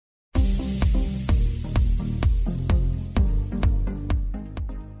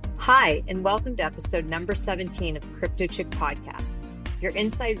Hi, and welcome to episode number 17 of the Crypto Chick podcast, your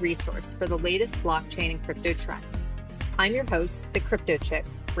inside resource for the latest blockchain and crypto trends. I'm your host, the Crypto Chick,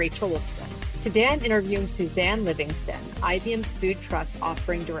 Rachel Wolfson. Today I'm interviewing Suzanne Livingston, IBM's Food Trust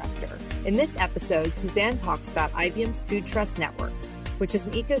Offering Director. In this episode, Suzanne talks about IBM's Food Trust Network, which is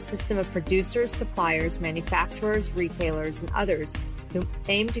an ecosystem of producers, suppliers, manufacturers, retailers, and others who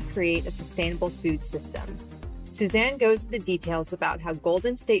aim to create a sustainable food system. Suzanne goes into details about how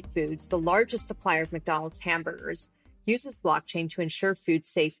Golden State Foods, the largest supplier of McDonald's hamburgers, uses blockchain to ensure food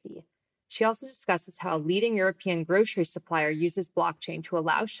safety. She also discusses how a leading European grocery supplier uses blockchain to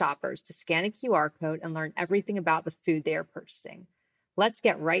allow shoppers to scan a QR code and learn everything about the food they are purchasing. Let's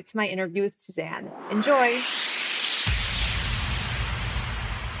get right to my interview with Suzanne. Enjoy!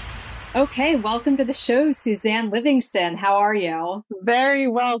 Okay, welcome to the show, Suzanne Livingston. How are you? Very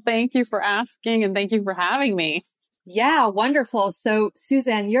well. Thank you for asking and thank you for having me. Yeah, wonderful. So,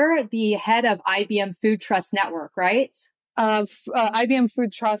 Suzanne, you're the head of IBM Food Trust Network, right? IBM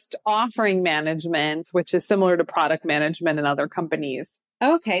Food Trust Offering Management, which is similar to product management in other companies.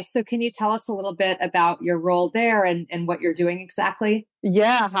 Okay, so can you tell us a little bit about your role there and what you're doing exactly?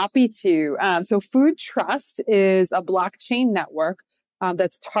 Yeah, happy to. So Food Trust is a blockchain network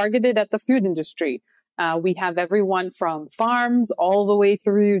that's targeted at the food industry. We have everyone from farms all the way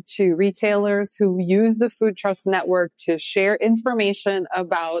through to retailers who use the Food Trust Network to share information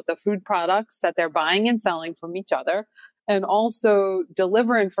about the food products that they're buying and selling from each other, and also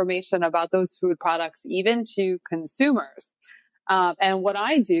deliver information about those food products even to consumers. And what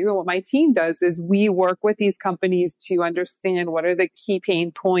I do, what my team does, is we work with these companies to understand what are the key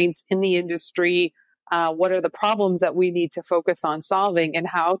pain points in the industry. What are the problems that we need to focus on solving, and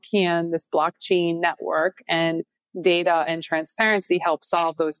how can this blockchain network and data and transparency help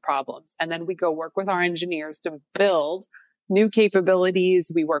solve those problems? And then we go work with our engineers to build new capabilities.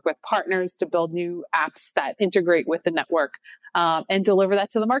 We work with partners to build new apps that integrate with the network and deliver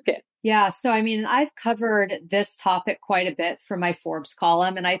that to the market. Yeah. So, I've covered this topic quite a bit for my Forbes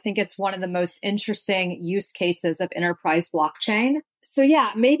column, and I think it's one of the most interesting use cases of enterprise blockchain. So yeah,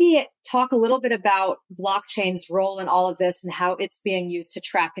 maybe talk a little bit about blockchain's role in all of this and how it's being used to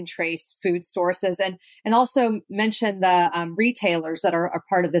track and trace food sources, and also mention the retailers that are a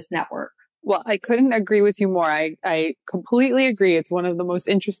part of this network. Well, I couldn't agree with you more. I completely agree. It's one of the most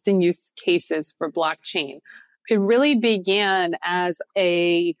interesting use cases for blockchain. It really began as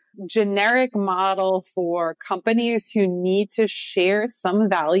a generic model for companies who need to share some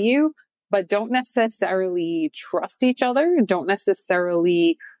value, but don't necessarily trust each other, don't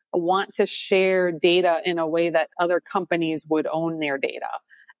necessarily want to share data in a way that other companies would own their data.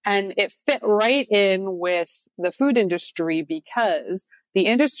 And it fit right in with the food industry because the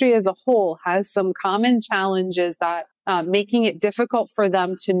industry as a whole has some common challenges that making it difficult for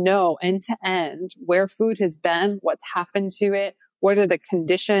them to know end to end where food has been, what's happened to it, what are the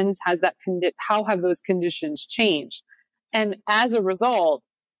conditions, how have those conditions changed? And as a result,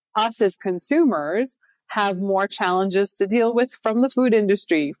 us as consumers have more challenges to deal with from the food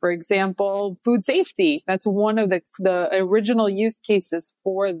industry. For example, food safety. That's one of the original use cases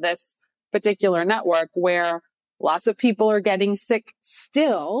for this particular network, where lots of people are getting sick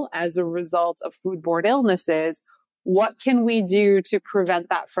still as a result of foodborne illnesses. What can we do to prevent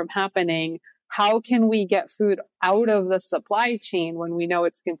that from happening? How can we get food out of the supply chain when we know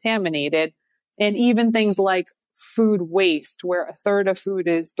it's contaminated? And even things like food waste, where a third of food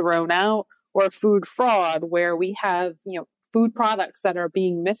is thrown out, or food fraud, where we have, food products that are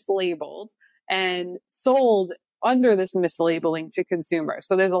being mislabeled and sold under this mislabeling to consumers.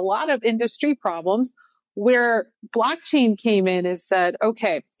 So there's a lot of industry problems where blockchain came in and said,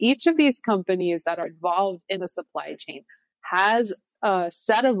 okay, each of these companies that are involved in the supply chain has a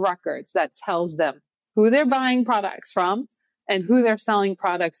set of records that tells them who they're buying products from and who they're selling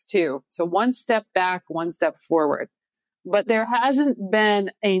products to. So one step back, one step forward. But there hasn't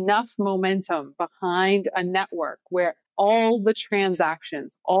been enough momentum behind a network where all the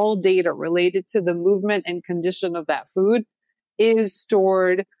transactions, all data related to the movement and condition of that food is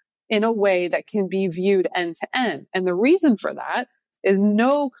stored in a way that can be viewed end to end. And the reason for that is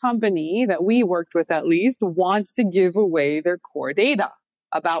no company that we worked with, at least, wants to give away their core data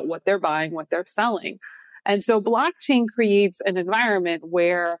about what they're buying, what they're selling. And so blockchain creates an environment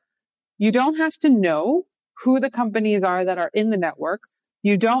where you don't have to know who the companies are that are in the network.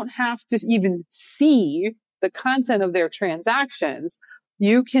 You don't have to even see the content of their transactions.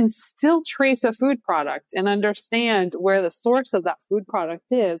 You can still trace a food product and understand where the source of that food product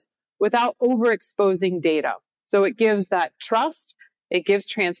is without overexposing data. So it gives that trust, it gives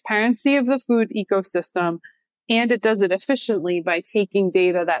transparency of the food ecosystem, And it does it efficiently by taking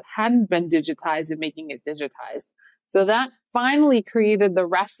data that hadn't been digitized and making it digitized. So that finally created the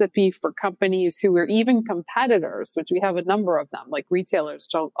recipe for companies who were even competitors, which we have a number of them, like retailers,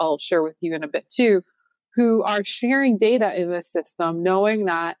 which I'll share with you in a bit too, who are sharing data in the system, knowing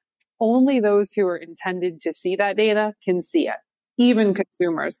that only those who are intended to see that data can see it, even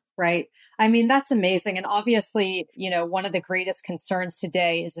consumers. Right. I mean, that's amazing. And obviously, one of the greatest concerns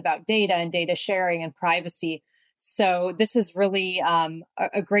today is about data and data sharing and privacy. So this is really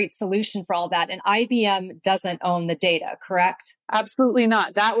a great solution for all that. And IBM doesn't own the data, correct? Absolutely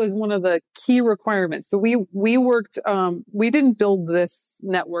not. That was one of the key requirements. So we worked, we didn't build this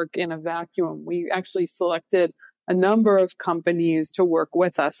network in a vacuum. We actually selected a number of companies to work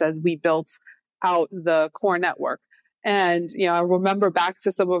with us as we built out the core network. And, I remember back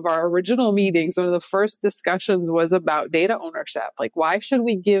to some of our original meetings, one of the first discussions was about data ownership. Like, why should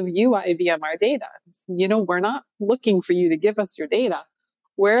we give you, IBM, our data? We're not looking for you to give us your data.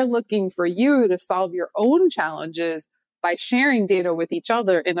 We're looking for you to solve your own challenges by sharing data with each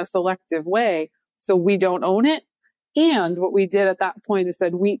other in a selective way. So we don't own it. And what we did at that point is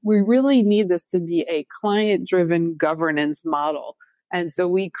said, we really need this to be a client-driven governance model. And so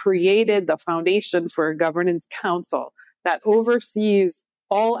we created the foundation for a governance council that oversees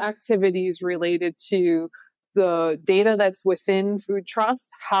all activities related to the data that's within Food Trust,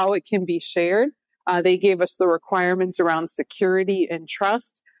 how it can be shared. They gave us the requirements around security and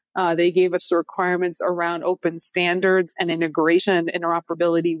trust. They gave us the requirements around open standards and integration,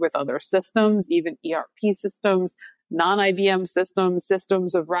 interoperability with other systems, even ERP systems, non-IBM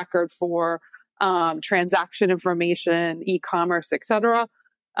systems of record for transaction information, e-commerce, etc.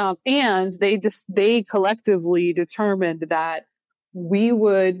 And they collectively determined that we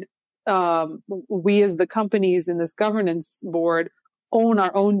as the companies in this governance board, own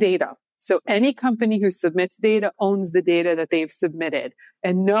our own data. So any company who submits data owns the data that they've submitted,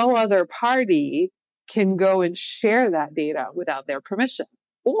 and no other party can go and share that data without their permission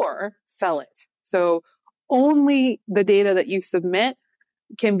or sell it. So only the data that you submit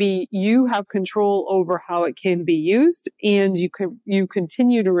you have control over how it can be used, and you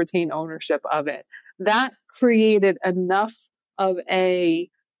continue to retain ownership of it. That created enough of a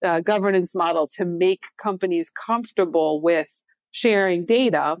governance model to make companies comfortable with sharing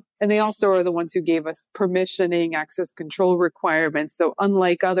data. And they also are the ones who gave us permissioning, access control requirements. So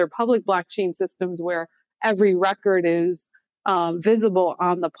unlike other public blockchain systems where every record is visible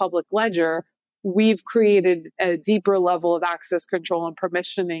on the public ledger, we've created a deeper level of access control and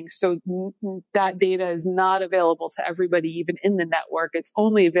permissioning. So that data is not available to everybody, even in the network. It's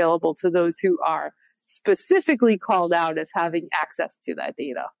only available to those who are specifically called out as having access to that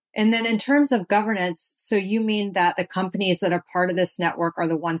data. And then in terms of governance, so you mean that the companies that are part of this network are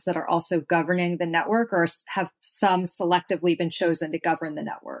the ones that are also governing the network, or have some selectively been chosen to govern the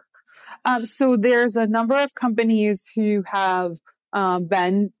network? So there's a number of companies who have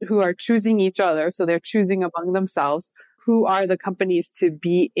who are choosing each other. So they're choosing among themselves who are the companies to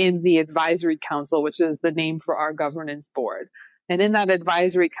be in the advisory council, which is the name for our governance board. And in that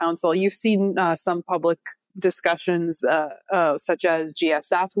advisory council, you've seen some public discussions, such as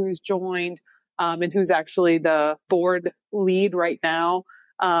GSF, who's joined, and who's actually the board lead right now.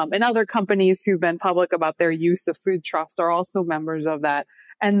 And other companies who've been public about their use of Food Trust are also members of that.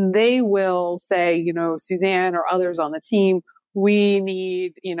 And they will say, Suzanne or others on the team, we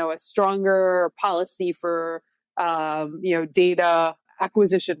need, a stronger policy for, data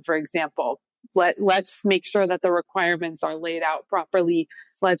acquisition, for example. Let's make sure that the requirements are laid out properly.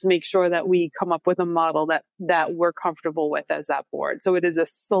 Let's make sure that we come up with a model that we're comfortable with as that board. So it is a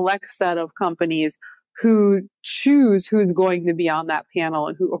select set of companies who choose who's going to be on that panel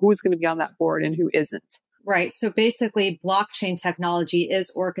and who's going to be on that board and who isn't. Right. So basically, blockchain technology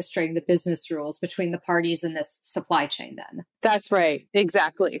is orchestrating the business rules between the parties in this supply chain then. That's right.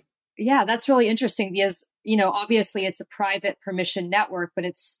 Exactly. Yeah, that's really interesting because, obviously it's a private permission network, but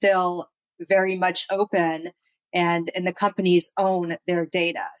it's still very much open and the companies own their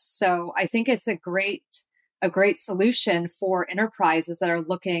data. So I think it's a great solution for enterprises that are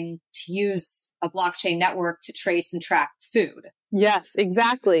looking to use a blockchain network to trace and track food. Yes,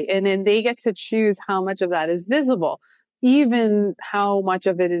 exactly. And then they get to choose how much of that is visible, even how much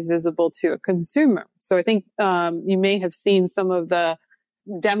of it is visible to a consumer. So I think you may have seen some of the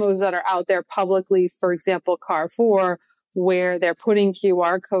demos that are out there publicly, for example, Carrefour, where they're putting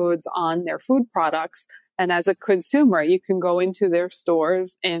QR codes on their food products. And as a consumer, you can go into their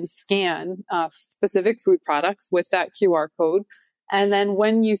stores and scan specific food products with that QR code. And then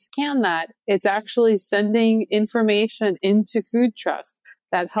when you scan that, it's actually sending information into Food Trust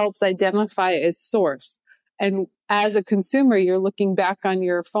that helps identify its source. And as a consumer, you're looking back on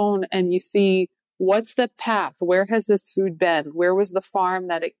your phone and you see, what's the path? Where has this food been? Where was the farm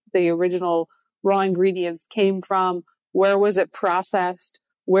that the original raw ingredients came from? Where was it processed?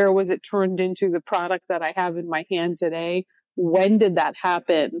 Where was it turned into the product that I have in my hand today? When did that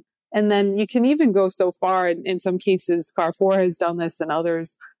happen? And then you can even go so far, in some cases, Carrefour has done this and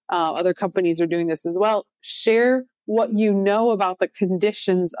others, other companies are doing this as well. Share what you know about the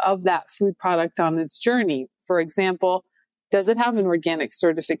conditions of that food product on its journey. For example, does it have an organic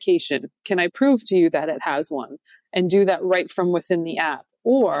certification? Can I prove to you that it has one? And do that right from within the app.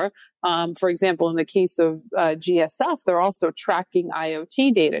 Or, for example, in the case of GSF, they're also tracking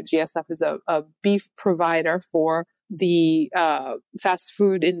IoT data. GSF is a beef provider for the fast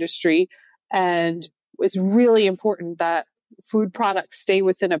food industry. And it's really important that food products stay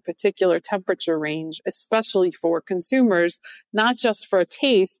within a particular temperature range, especially for consumers, not just for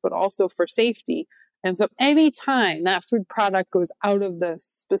taste, but also for safety. And so anytime that food product goes out of the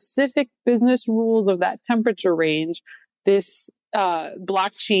specific business rules of that temperature range, this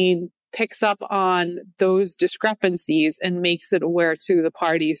blockchain picks up on those discrepancies and makes it aware to the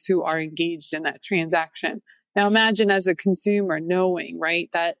parties who are engaged in that transaction. Now imagine as a consumer knowing, right,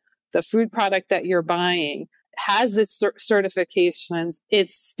 that the food product that you're buying has its certifications.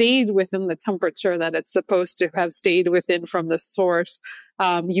 It's stayed within the temperature that it's supposed to have stayed within from the source.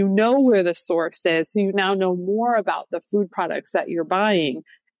 You know where the source is. So you now know more about the food products that you're buying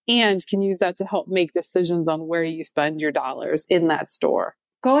and can use that to help make decisions on where you spend your dollars in that store.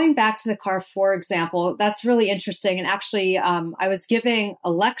 Going back to the Carrefour example, that's really interesting. And actually, I was giving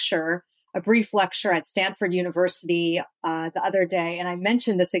a brief lecture at Stanford University the other day, and I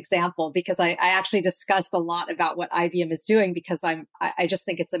mentioned this example because I actually discussed a lot about what IBM is doing because I just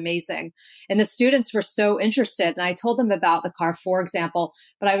think it's amazing. And the students were so interested, and I told them about the Carrefour example,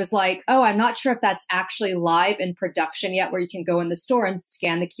 but I was like, oh, I'm not sure if that's actually live in production yet, where you can go in the store and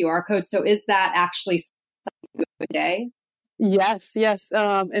scan the QR code. So is that actually something today? Yes.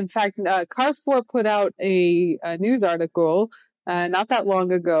 In fact, Carrefour put out a news article not that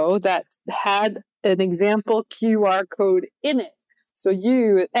long ago that had an example QR code in it. So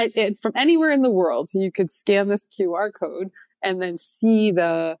you, from anywhere in the world, so you could scan this QR code and then see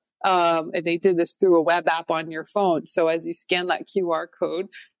and they did this through a web app on your phone. So as you scan that QR code,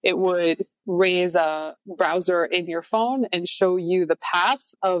 it would raise a browser in your phone and show you the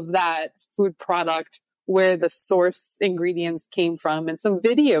path of that food product, where the source ingredients came from, and some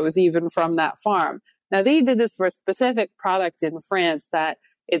videos even from that farm. Now, they did this for a specific product in France that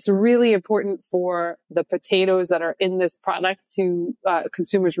it's really important for the potatoes that are in this product to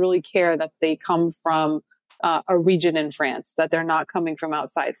consumers really care that they come from a region in France, that they're not coming from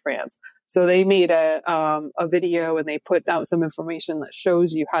outside France. So they made a video and they put out some information that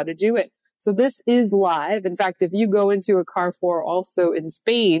shows you how to do it. So this is live. In fact, if you go into a Carrefour also in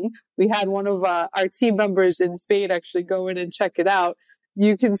Spain, we had one of our team members in Spain actually go in and check it out.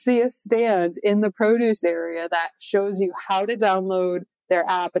 You can see a stand in the produce area that shows you how to download their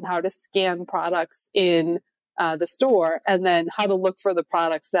app and how to scan products in the store, and then how to look for the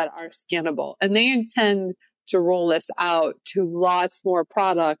products that are scannable. And they intend to roll this out to lots more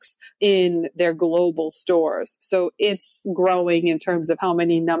products in their global stores. So it's growing in terms of how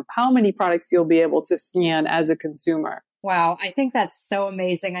many products you'll be able to scan as a consumer. Wow. I think that's so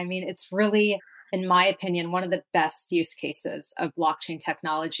amazing. I mean, it's really, in my opinion, one of the best use cases of blockchain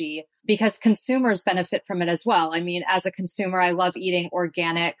technology because consumers benefit from it as well. I mean, as a consumer, I love eating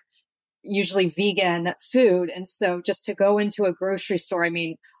organic, usually vegan food. And so just to go into a grocery store, I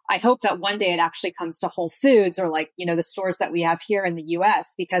mean, I hope that one day it actually comes to Whole Foods or the stores that we have here in the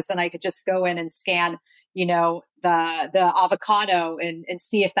US, because then I could just go in and scan, the avocado and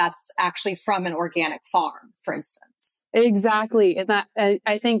see if that's actually from an organic farm, for instance. Exactly. And that,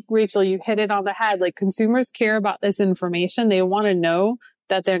 I think, Rachel, you hit it on the head. Like, consumers care about this information. They want to know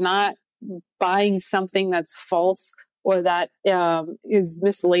that they're not buying something that's false or that is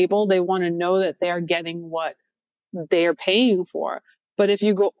mislabeled. They want to know that they are getting what they are paying for. But if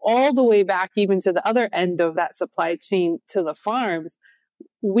you go all the way back even to the other end of that supply chain to the farms,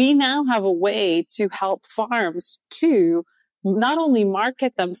 we now have a way to help farms to not only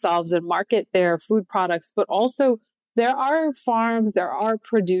market themselves and market their food products, but also there are farms, there are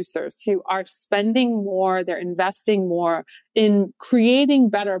producers who are spending more, they're investing more in creating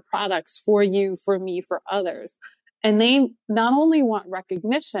better products for you, for me, for others. And they not only want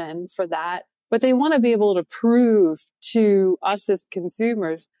recognition for that, but they want to be able to prove to us as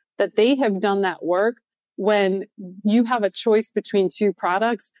consumers that they have done that work. When you have a choice between two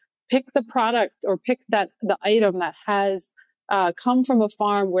products, pick the product or pick the item that has come from a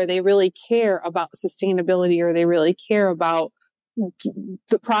farm where they really care about sustainability, or they really care about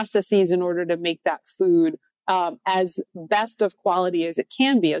the processes in order to make that food as best of quality as it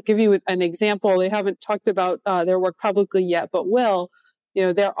can be. I'll give you an example. They haven't talked about their work publicly yet, but will.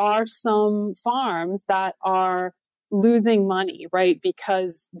 There are some farms that are losing money, right?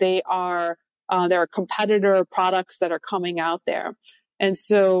 Because there are competitor products that are coming out there. And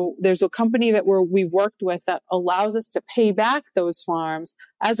so there's a company that we've worked with that allows us to pay back those farms.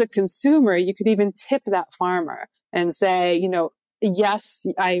 As a consumer, you could even tip that farmer and say, yes,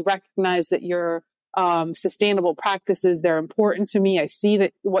 I recognize that your sustainable practices, they're important to me. I see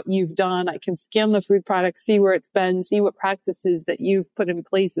that what you've done. I can scan the food product, see where it's been, see what practices that you've put in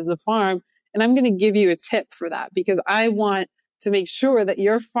place as a farm. And I'm going to give you a tip for that because I want to make sure that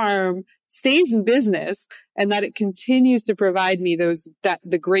your farm stays in business and that it continues to provide me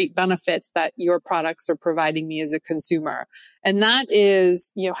the great benefits that your products are providing me as a consumer. And that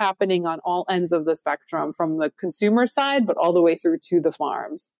is, happening on all ends of the spectrum, from the consumer side, but all the way through to the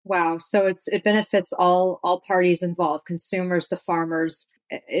farms. Wow. So it benefits all parties involved, consumers, the farmers.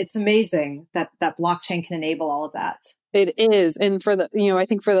 It's amazing that blockchain can enable all of that. It is. And I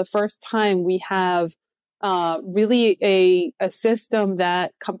think for the first time, we have really a system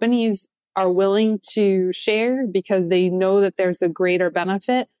that companies are willing to share because they know that there's a greater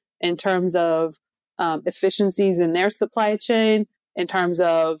benefit in terms of efficiencies in their supply chain, in terms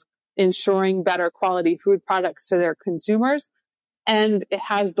of ensuring better quality food products to their consumers. And it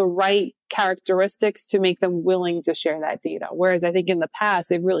has the right characteristics to make them willing to share that data. Whereas I think in the past,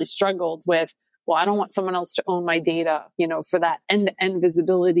 they've really struggled with, well, I don't want someone else to own my data, for that end-to-end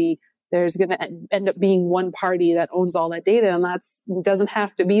visibility. There's going to end up being one party that owns all that data, and that doesn't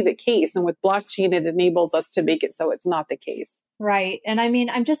have to be the case. And with blockchain, it enables us to make it so it's not the case. Right. And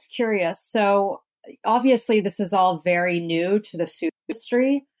I'm just curious. So obviously, this is all very new to the food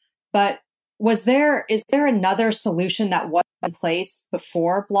industry, but is there another solution that was in place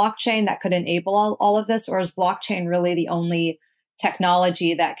before blockchain that could enable all of this? Or is blockchain really the only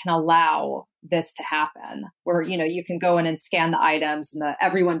technology that can allow this to happen, where, you can go in and scan the items and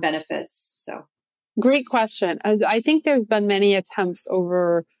everyone benefits? So great question. I think there's been many attempts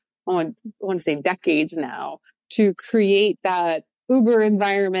over, I want to say decades now, to create that Uber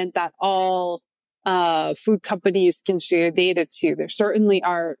environment that all food companies can share data to. There certainly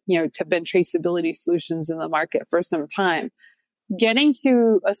are, have been traceability solutions in the market for some time. Getting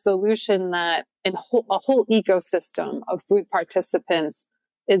to a solution that a whole ecosystem of food participants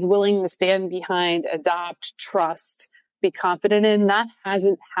is willing to stand behind, adopt, trust, be confident in, that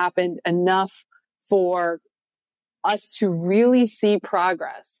hasn't happened enough for us to really see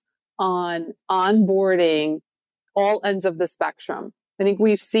progress on onboarding all ends of the spectrum. I think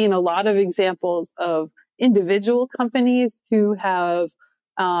we've seen a lot of examples of individual companies who have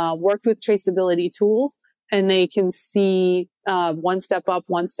worked with traceability tools, and they can see one step up,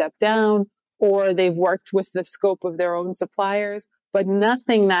 one step down, or they've worked with the scope of their own suppliers, but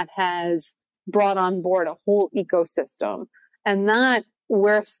nothing that has brought on board a whole ecosystem. And that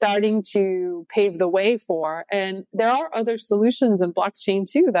we're starting to pave the way for. And there are other solutions in blockchain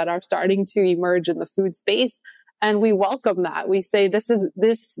too that are starting to emerge in the food space. And we welcome that. We say this is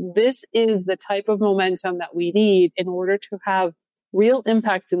the type of momentum that we need in order to have real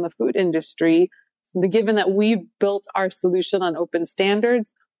impact in the food industry. Given that we've built our solution on open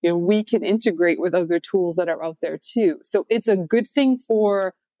standards, we can integrate with other tools that are out there too. So it's a good thing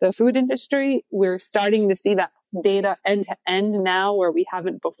for the food industry. We're starting to see that data end to end now where we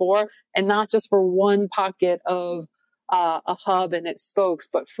haven't before, and not just for one pocket of a hub and its spokes,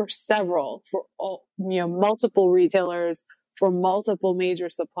 but for several, for all, multiple retailers, for multiple major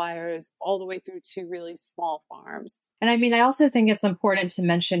suppliers, all the way through to really small farms. And I also think it's important to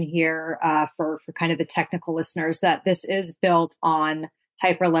mention here for kind of the technical listeners that this is built on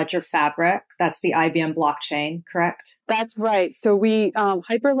Hyperledger Fabric. That's the IBM blockchain, correct? That's right. So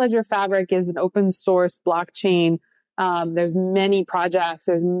Hyperledger Fabric is an open source blockchain. There's many projects.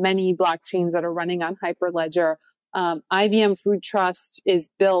 There's many blockchains that are running on Hyperledger. IBM Food Trust is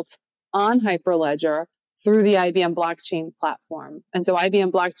built on Hyperledger through the IBM blockchain platform. And so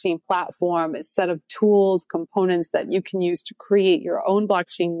IBM blockchain platform is a set of tools, components that you can use to create your own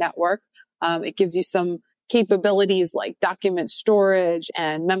blockchain network. It gives you some capabilities like document storage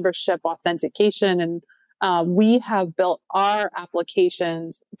and membership authentication. And we have built our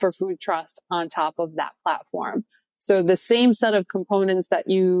applications for Food Trust on top of that platform. So the same set of components that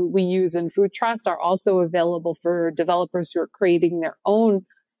we use in Food Trust are also available for developers who are creating their own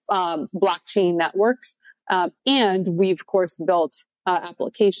blockchain networks. And we've, of course, built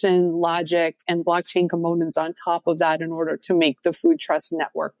application logic and blockchain components on top of that in order to make the food trust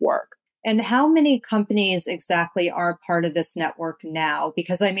network work. And how many companies exactly are part of this network now?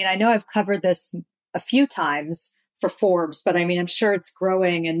 Because I mean, I know I've covered this a few times for Forbes, but I mean, I'm sure it's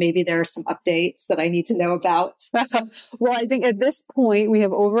growing and maybe there are some updates that I need to know about. Well, I think at this point, we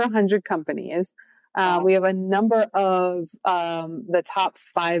have over 100 companies. Wow. We have a number of the top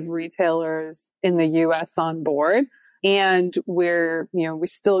 5 retailers in the US on board. And we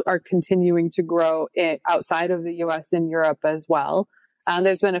still are continuing to grow outside of the US and Europe as well.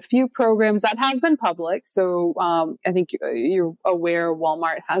 There's been a few programs that have been public. So I think you're aware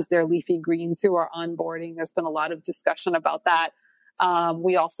Walmart has their leafy greens who are onboarding. There's been a lot of discussion about that.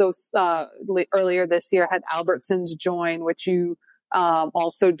 We also earlier this year had Albertsons join, which you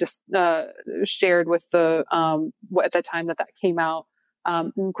also just shared with the at the time that came out.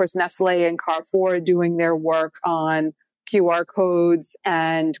 And of course, Nestle and Carrefour doing their work on QR codes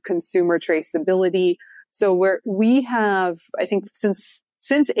and consumer traceability. So we have, I think,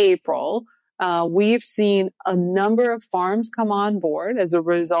 since April, we've seen a number of farms come on board as a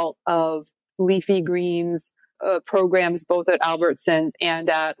result of leafy greens programs, both at Albertsons and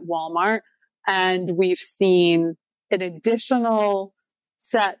at Walmart. And we've seen an additional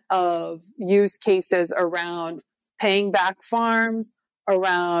set of use cases around paying back farms,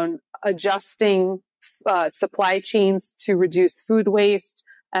 around adjusting supply chains to reduce food waste,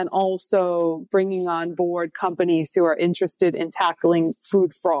 and also bringing on board companies who are interested in tackling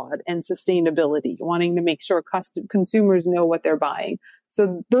food fraud and sustainability, wanting to make sure consumers know what they're buying.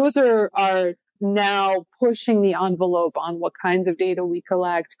 So those are now pushing the envelope on what kinds of data we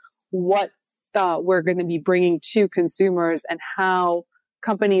collect, what we're going to be bringing to consumers, and how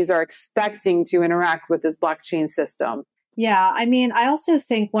companies are expecting to interact with this blockchain system. Yeah, I mean, I also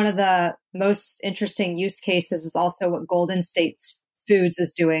think one of the most interesting use cases is also what Golden State Foods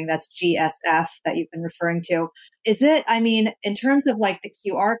is doing. That's GSF that you've been referring to. Is it, I mean, in terms of like the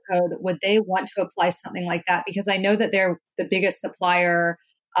QR code, would they want to apply something like that? Because I know that they're the biggest supplier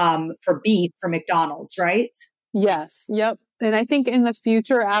for beef for McDonald's, right? Yes. Yep. And I think in the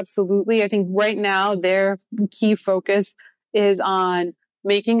future, absolutely. I think right now their key focus is on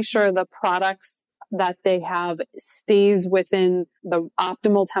making sure the products that they have stays within the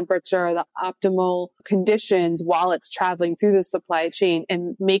optimal temperature, the optimal conditions while it's traveling through the supply chain,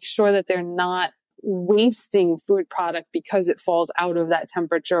 and make sure that they're not wasting food product because it falls out of that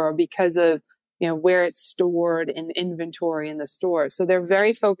temperature or because of, where it's stored in inventory in the store. So they're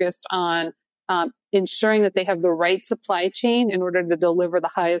very focused on ensuring that they have the right supply chain in order to deliver the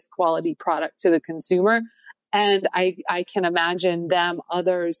highest quality product to the consumer. And I can imagine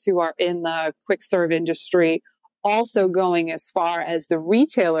others who are in the quick serve industry, also going as far as the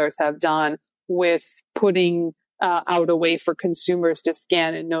retailers have done with putting out a way for consumers to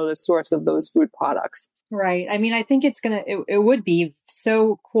scan and know the source of those food products. Right. I mean, I think it would be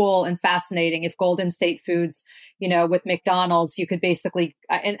so cool and fascinating if Golden State Foods, with McDonald's, you could basically,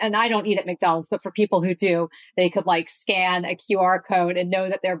 and I don't eat at McDonald's, but for people who do, they could like scan a QR code and know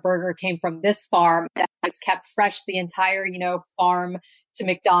that their burger came from this farm that was kept fresh the entire, farm to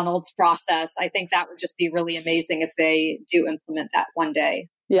McDonald's process. I think that would just be really amazing if they do implement that one day.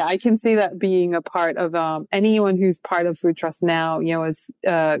 Yeah, I can see that being a part of anyone who's part of Food Trust now, is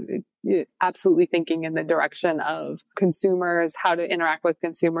absolutely thinking in the direction of consumers, how to interact with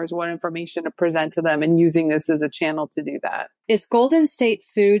consumers, what information to present to them, and using this as a channel to do that. Is Golden State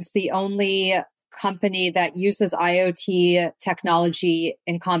Foods the only company that uses IoT technology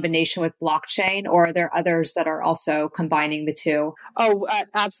in combination with blockchain, or are there others that are also combining the two? Oh,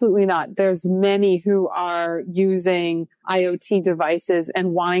 absolutely not. There's many who are using IoT devices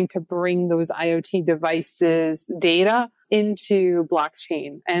and wanting to bring those IoT devices data into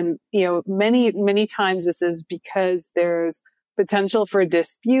blockchain. And, many, many times this is because there's potential for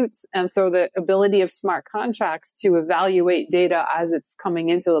disputes. And so the ability of smart contracts to evaluate data as it's coming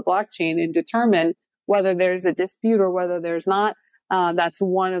into the blockchain and determine whether there's a dispute or whether there's not, that's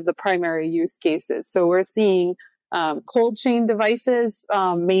one of the primary use cases. So we're seeing cold chain devices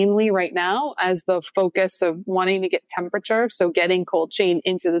mainly right now as the focus of wanting to get temperature. So getting cold chain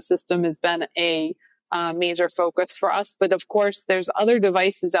into the system has been a major focus for us. But of course, there's other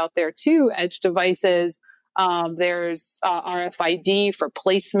devices out there too, edge devices. There's RFID for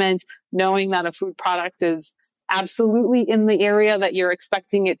placement, knowing that a food product is absolutely in the area that you're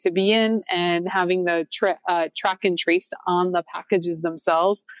expecting it to be in, and having the track and trace on the packages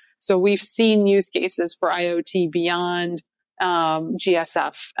themselves. So we've seen use cases for IoT beyond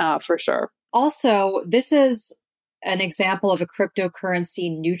GSF for sure. Also, this is an example of a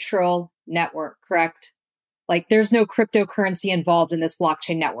cryptocurrency neutral network, correct? like there's no cryptocurrency involved in this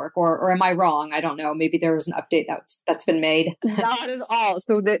blockchain network, or am I wrong? I don't know. Maybe there was an update that's been made. Not at all.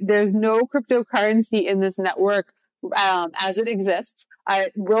 So there's no cryptocurrency in this network as it exists.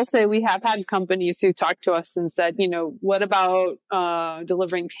 I will say we have had companies who talked to us and said, what about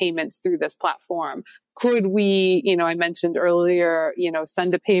delivering payments through this platform? Could we, I mentioned earlier,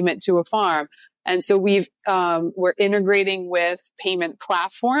 send a payment to a farm? And so we're integrating with payment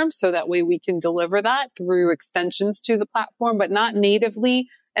platforms so that way we can deliver that through extensions to the platform, but not natively.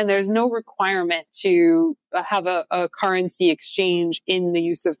 And there's no requirement to have a currency exchange in the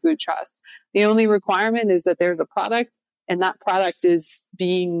use of Food Trust. The only requirement is that there's a product and that product is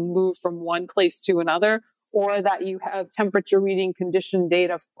being moved from one place to another, or that you have temperature reading, condition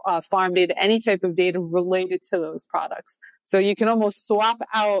data, farm data, any type of data related to those products. So you can almost swap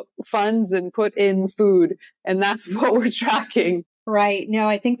out funds and put in food. And that's what we're tracking. Right. No,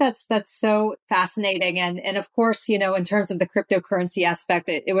 I think that's so fascinating. And of course, in terms of the cryptocurrency aspect,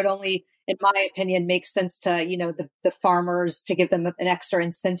 it would only, in my opinion, make sense to, the farmers, to give them an extra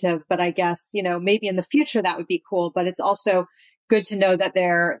incentive. But I guess, maybe in the future that would be cool. But it's also good to know that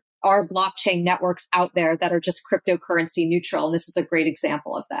there are blockchain networks out there that are just cryptocurrency neutral. And this is a great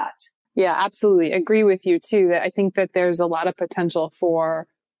example of that. Yeah, absolutely. Agree with you too. That I think that there's a lot of potential for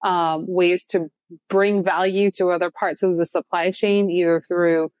ways to bring value to other parts of the supply chain, either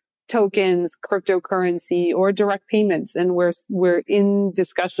through tokens, cryptocurrency, or direct payments. And we're in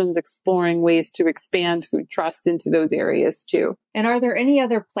discussions exploring ways to expand Food Trust into those areas too. And are there any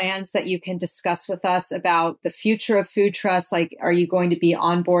other plans that you can discuss with us about the future of Food Trust? Like, are you going to be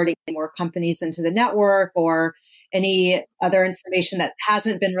onboarding more companies into the network, or any other information that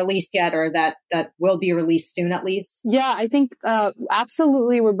hasn't been released yet, or that will be released soon at least? Yeah, I think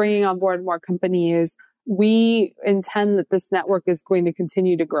absolutely we're bringing on board more companies. We intend that this network is going to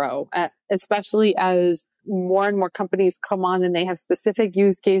continue to grow, especially as more and more companies come on and they have specific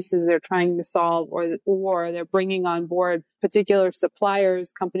use cases they're trying to solve, or they're bringing on board particular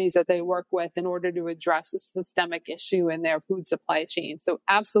suppliers, companies that they work with in order to address a systemic issue in their food supply chain. So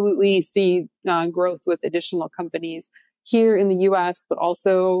absolutely see growth with additional companies here in the US, but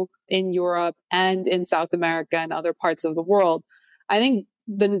also in Europe and in South America and other parts of the world. I think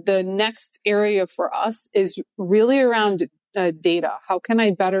the next area for us is really around data. How can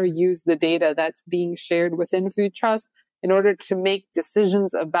I better use the data that's being shared within Food Trust in order to make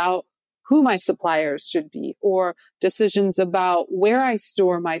decisions about who my suppliers should be, or decisions about where I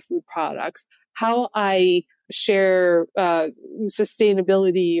store my food products, how I share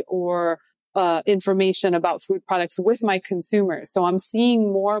sustainability or information about food products with my consumers. So I'm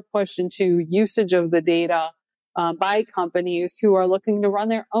seeing more push into usage of the data by companies who are looking to run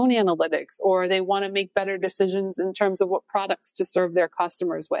their own analytics, or they want to make better decisions in terms of what products to serve their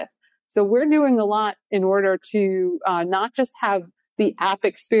customers with. So we're doing a lot in order to not just have the app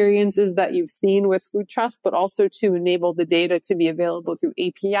experiences that you've seen with Food Trust, but also to enable the data to be available through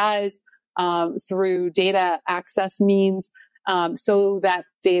APIs, through data access means, so that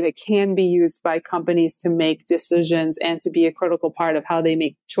data can be used by companies to make decisions and to be a critical part of how they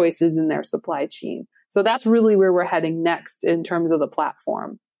make choices in their supply chain. So that's really where we're heading next in terms of the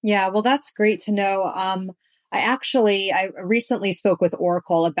platform. Yeah, well, that's great to know. I recently spoke with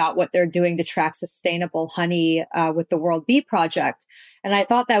Oracle about what they're doing to track sustainable honey with the World Bee Project. And I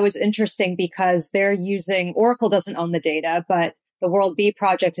thought that was interesting because Oracle doesn't own the data, but the World Bee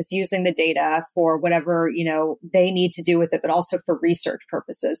Project is using the data for whatever, they need to do with it, but also for research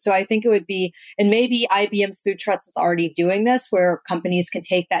purposes. So I think it would be, and maybe IBM Food Trust is already doing this, where companies can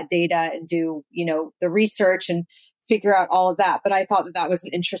take that data and do, the research and figure out all of that. But I thought that was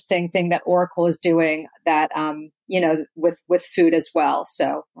an interesting thing that Oracle is doing that, with food as well.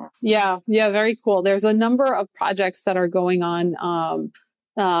 So yeah, very cool. There's a number of projects that are going on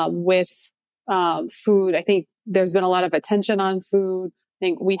with food. I think there's been a lot of attention on food. I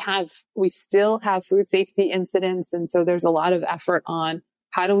think we still have food safety incidents. And so there's a lot of effort on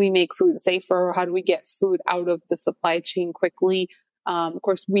how do we make food safer? How do we get food out of the supply chain quickly? Of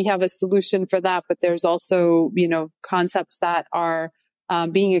course, we have a solution for that, but there's also, concepts that are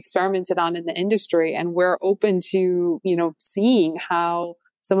being experimented on in the industry. And we're open to, seeing how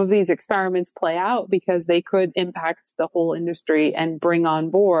some of these experiments play out, because they could impact the whole industry and bring on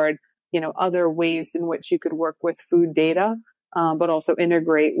board other ways in which you could work with food data, but also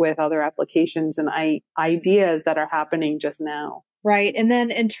integrate with other applications and ideas that are happening just now. Right. And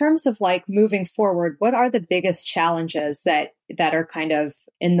then in terms of moving forward, what are the biggest challenges that are kind of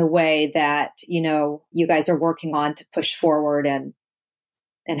in the way that, you guys are working on to push forward and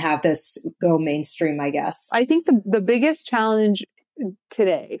have this go mainstream, I guess? I think the biggest challenge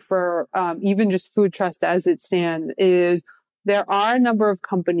today for even just food trust as it stands is there are a number of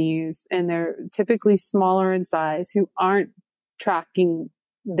companies, and they're typically smaller in size, who aren't tracking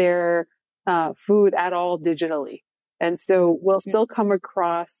their food at all digitally. And so we'll still come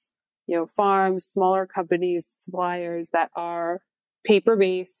across, farms, smaller companies, suppliers that are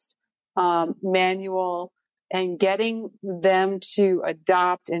paper-based, manual, and getting them to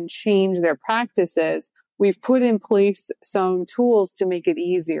adopt and change their practices. We've put in place some tools to make it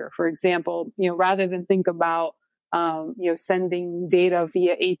easier. For example, rather than think about, sending data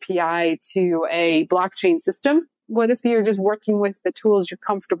via API to a blockchain system, what if you're just working with the tools you're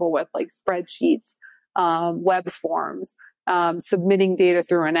comfortable with, like spreadsheets, web forms, submitting data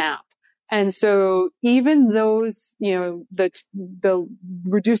through an app? And so even those, the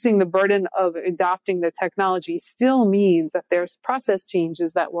reducing the burden of adopting the technology still means that there's process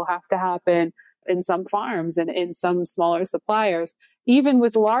changes that will have to happen in some farms and in some smaller suppliers, even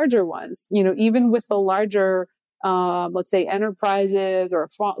with larger ones, even with the larger, let's say enterprises or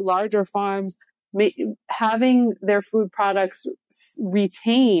larger farms, having their food products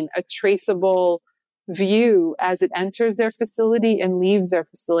retain a traceable view as it enters their facility and leaves their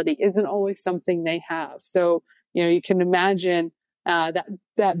facility isn't always something they have. So, you can imagine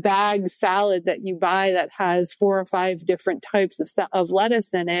that bag salad that you buy that has 4 or 5 different types of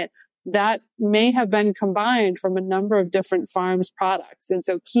lettuce in it, that may have been combined from a number of different farms' products. And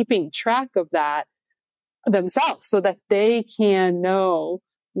so keeping track of that themselves so that they can know,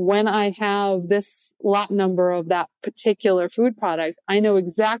 when I have this lot number of that particular food product, I know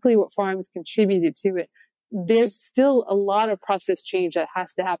exactly what farms contributed to it. There's still a lot of process change that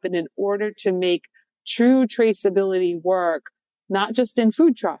has to happen in order to make true traceability work, not just in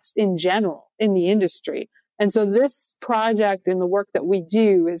food trust, in general, in the industry. And so this project and the work that we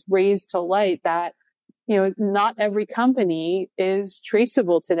do is raised to light that, not every company is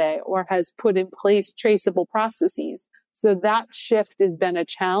traceable today or has put in place traceable processes. So that shift has been a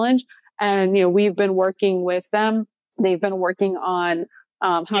challenge. And, we've been working with them. They've been working on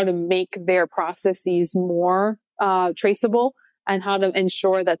how to make their processes more traceable and how to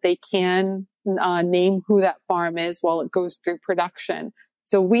ensure that they can name who that farm is while it goes through production.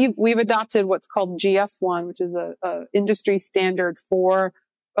 So we've adopted what's called GS1, which is a industry standard for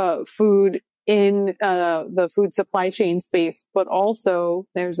food in the food supply chain space. But also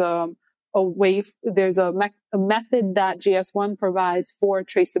there's a method that GS1 provides for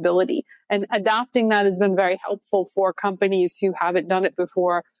traceability, and adopting that has been very helpful for companies who haven't done it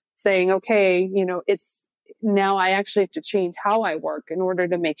before, saying, okay, it's now I actually have to change how I work in order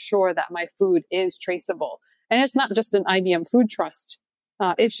to make sure that my food is traceable. And it's not just an IBM food trust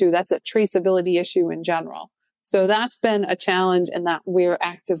issue. That's a traceability issue in general. So that's been a challenge, and that we're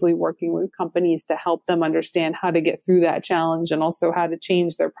actively working with companies to help them understand how to get through that challenge and also how to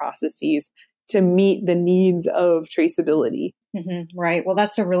change their processes to meet the needs of traceability. Mm-hmm, right. Well,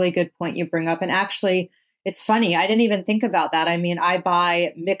 that's a really good point you bring up. And actually, it's funny. I didn't even think about that. I mean, I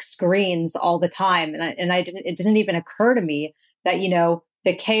buy mixed greens all the time, and it didn't even occur to me that,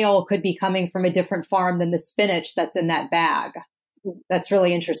 the kale could be coming from a different farm than the spinach that's in that bag. That's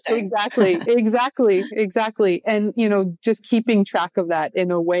really interesting. Exactly. And, just keeping track of that in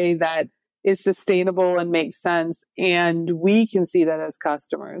a way that is sustainable and makes sense. And we can see that as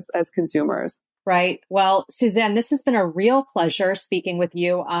customers, as consumers. Right. Well, Suzanne, this has been a real pleasure speaking with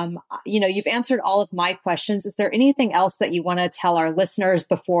you. You've answered all of my questions. Is there anything else that you want to tell our listeners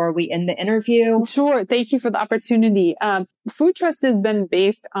before we end the interview? Sure. Thank you for the opportunity. Food Trust has been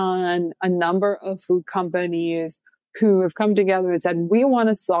based on a number of food companies who have come together and said, we want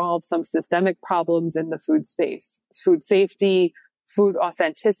to solve some systemic problems in the food space: food safety, food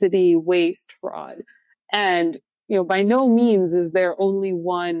authenticity, waste, fraud. And, by no means is there only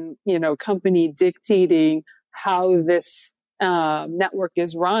one, company dictating how this network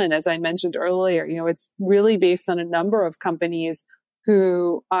is run. As I mentioned earlier, it's really based on a number of companies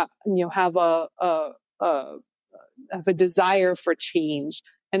who, have a desire for change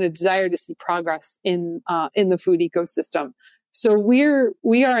and a desire to see progress in the food ecosystem. So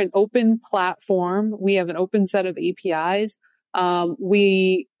we are an open platform. We have an open set of APIs.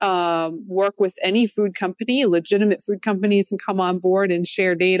 We work with any food company. Legitimate food companies can come on board and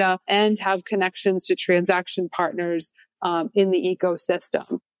share data and have connections to transaction partners in the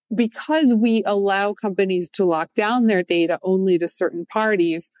ecosystem. Because we allow companies to lock down their data only to certain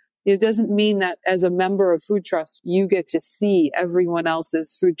parties, it doesn't mean that as a member of Food Trust, you get to see everyone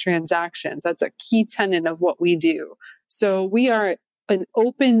else's food transactions. That's a key tenet of what we do. So we are an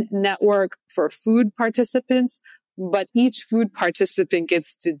open network for food participants, but each food participant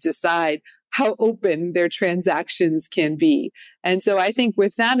gets to decide how open their transactions can be. And so I think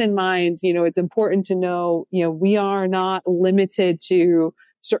with that in mind, it's important to know, we are not limited to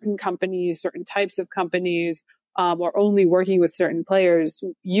certain companies, certain types of companies, or only working with certain players.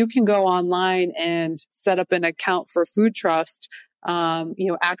 You can go online and set up an account for Food Trust,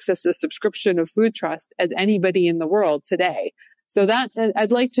 access a subscription of Food Trust as anybody in the world today. So that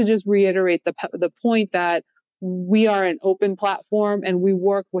I'd like to just reiterate the point that we are an open platform and we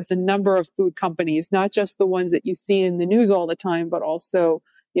work with a number of food companies, not just the ones that you see in the news all the time, but also,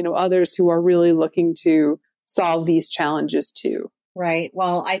 others who are really looking to solve these challenges too. Right.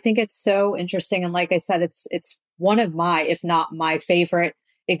 Well, I think it's so interesting. And like I said, it's one of my, if not my favorite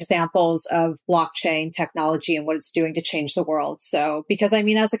examples of blockchain technology and what it's doing to change the world. So, because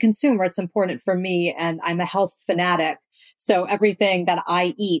as a consumer, it's important for me and I'm a health fanatic. So everything that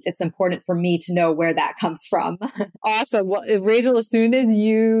I eat, it's important for me to know where that comes from. Awesome. Well, Rachel, as soon as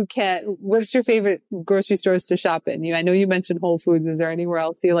you can, what's your favorite grocery stores to shop in? I know you mentioned Whole Foods. Is there anywhere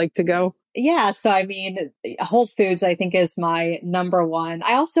else you like to go? Yeah. So, Whole Foods, I think, is my number one.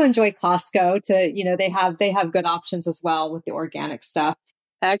 I also enjoy Costco they have good options as well with the organic stuff.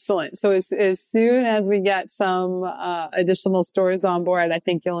 Excellent. So as soon as we get some additional stores on board, I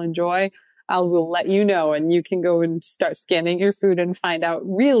think you'll enjoy. I will let you know, and you can go and start scanning your food and find out,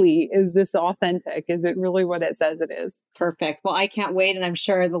 really, is this authentic? Is it really what it says it is? Perfect. Well, I can't wait. And I'm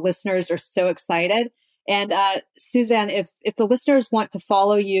sure the listeners are so excited. And Suzanne, if the listeners want to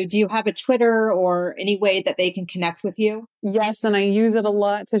follow you, do you have a Twitter or any way that they can connect with you? Yes. And I use it a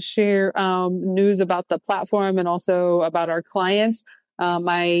lot to share news about the platform and also about our clients.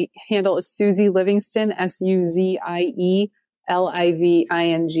 My handle is Susie Livingston, SUZIE LIVINGSTON.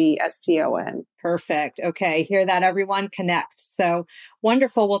 Perfect. Okay. Hear that, everyone? Connect. So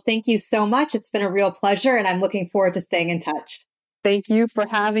wonderful. Well, thank you so much. It's been a real pleasure, and I'm looking forward to staying in touch. Thank you for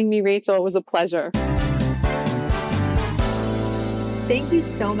having me, Rachel. It was a pleasure. Thank you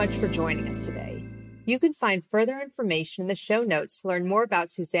so much for joining us today. You can find further information in the show notes to learn more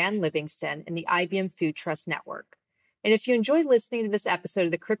about Suzanne Livingston and the IBM Food Trust Network. And if you enjoyed listening to this episode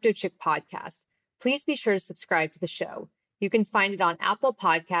of the Crypto Chick podcast, please be sure to subscribe to the show. You can find it on Apple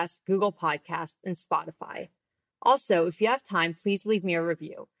Podcasts, Google Podcasts, and Spotify. Also, if you have time, please leave me a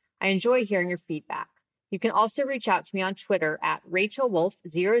review. I enjoy hearing your feedback. You can also reach out to me on Twitter at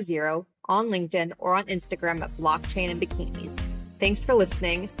RachelWolf00, on LinkedIn, or on Instagram at Blockchain and Bikinis. Thanks for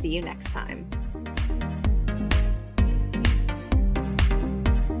listening. See you next time.